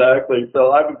 exactly.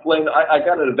 So I've been playing. I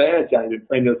got an advantage. I've been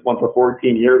playing this one for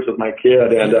 14 years with my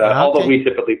kid, and although we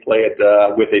typically play it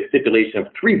with a stipulation of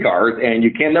 3 cars, and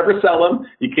you can never sell them,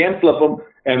 you can't flip them,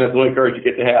 and that's the only cars you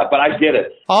get to have. But I get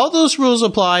it. All those rules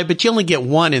apply, but you only get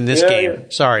one in this game.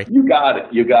 Sorry. You got it.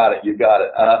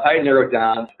 I narrowed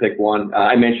down to pick one.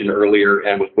 I mentioned earlier,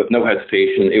 and with no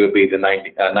hesitation, it would be the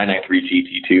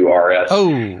 993 GT2 RS.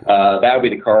 Oh. That would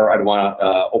be the car I'd want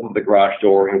to open the garage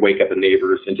door and wake up the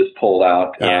neighbors and just pull it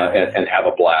out and have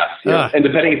a blast. And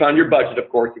depending on your budget, of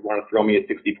course, if you want to throw me a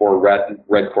 64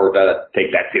 red Corvette, I'd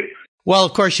take that too. Well,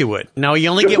 of course you would. Now, you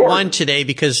only get one today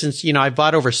because since, I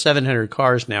bought over 700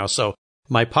 cars now, so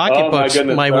my pocketbooks,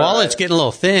 my wallet's getting a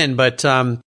little thin, but,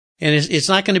 and it's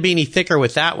not going to be any thicker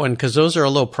with that one because those are a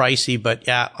little pricey, but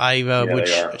I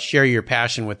would share your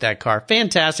passion with that car.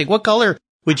 Fantastic. What color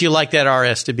would you like that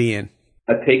RS to be in?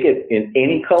 I'd take it in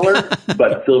any color,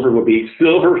 but silver would be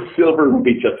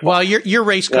just fine. Well, your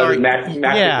race car, match the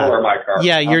color of my car.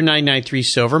 Yeah, your 993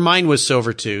 silver. Mine was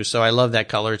silver too, so I love that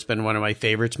color. It's been one of my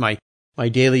favorites. My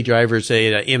daily driver's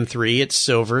a M3. It's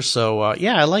silver, so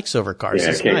I like silver cars. Yeah,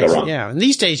 it's can't nice. go wrong. Yeah, and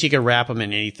these days you can wrap them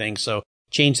in anything, so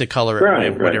change the color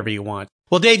whatever you want.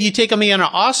 Well, Dave, you've taken me on an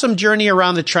awesome journey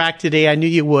around the track today. I knew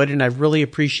you would, and I really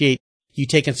appreciate you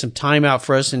taking some time out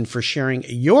for us and for sharing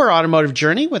your automotive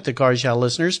journey with the Cars Yeah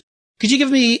listeners. Could you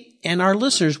give me and our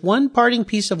listeners one parting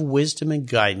piece of wisdom and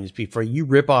guidance before you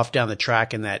rip off down the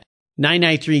track in that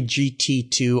 993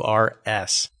 GT2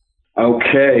 RS?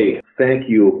 Okay, thank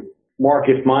you. Mark,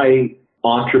 if my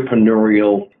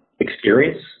entrepreneurial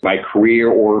experience, my career,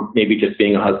 or maybe just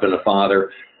being a husband and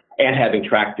father and having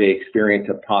track day experience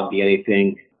have taught me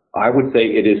anything, I would say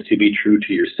it is to be true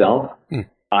to yourself.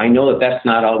 I know that that's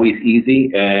not always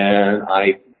easy, and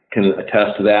I can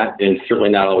attest to that. And it's certainly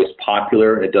not always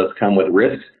popular. It does come with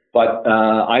risks. But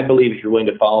I believe if you're willing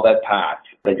to follow that path,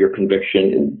 that your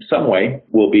conviction in some way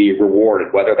will be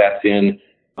rewarded, whether that's in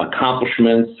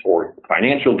accomplishments or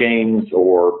financial gains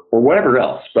or whatever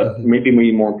else. But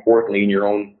maybe more importantly, in your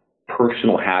own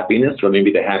personal happiness, or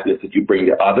maybe the happiness that you bring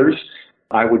to others.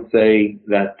 I would say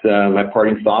that my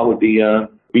parting thought would be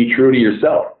true to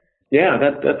yourself. Yeah,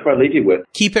 that's what I leave you with.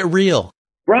 Keep it real.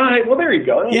 Right. Well, there you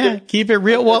go. Yeah, keep it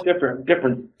real. Well,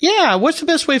 different. Yeah. What's the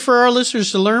best way for our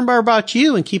listeners to learn more about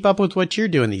you and keep up with what you're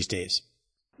doing these days?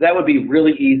 That would be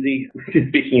really easy.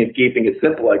 Speaking of keeping it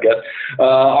simple, I guess.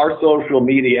 Our social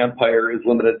media empire is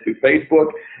limited to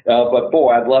Facebook. But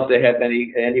boy, I'd love to have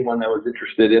anyone that was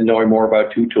interested in knowing more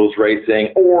about Two Tools Racing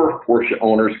or Porsche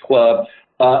Owners Club.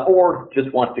 Or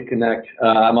just wants to connect.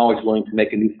 I'm always willing to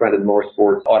make a new friend in the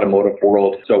motorsports automotive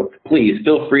world. So please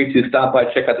feel free to stop by,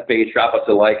 check out the page, drop us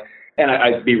a like. And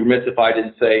I'd be remiss if I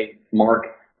didn't say, Mark,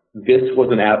 this was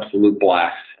an absolute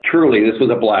blast. Truly, this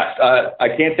was a blast. I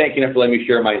can't thank you enough for letting me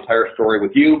share my entire story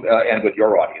with you and with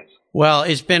your audience. Well,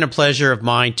 it's been a pleasure of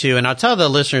mine too. And I'll tell the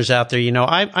listeners out there,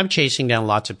 I'm chasing down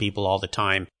lots of people all the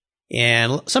time.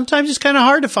 And sometimes it's kind of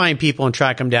hard to find people and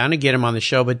track them down and get them on the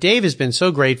show. But Dave has been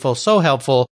so grateful, so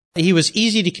helpful. He was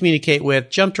easy to communicate with,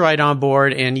 jumped right on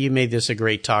board, and you made this a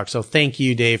great talk. So thank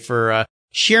you, Dave, for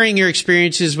sharing your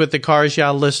experiences with the Cars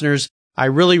Yeah listeners. I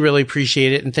really, really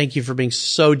appreciate it. And thank you for being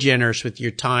so generous with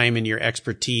your time and your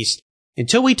expertise.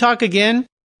 Until we talk again,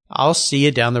 I'll see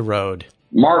you down the road.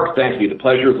 Mark, thank you. The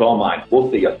pleasure is all mine.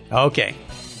 We'll see you. Okay.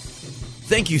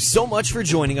 Thank you so much for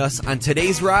joining us on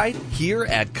today's ride here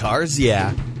at Cars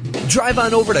Yeah. Drive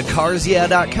on over to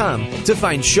carsyeah.com to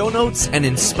find show notes and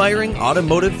inspiring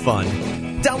automotive fun.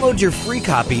 Download your free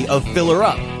copy of Filler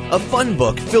Up, a fun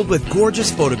book filled with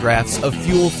gorgeous photographs of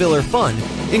fuel filler fun,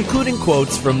 including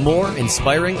quotes from more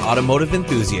inspiring automotive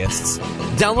enthusiasts.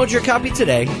 Download your copy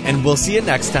today, and we'll see you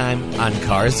next time on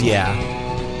Cars Yeah.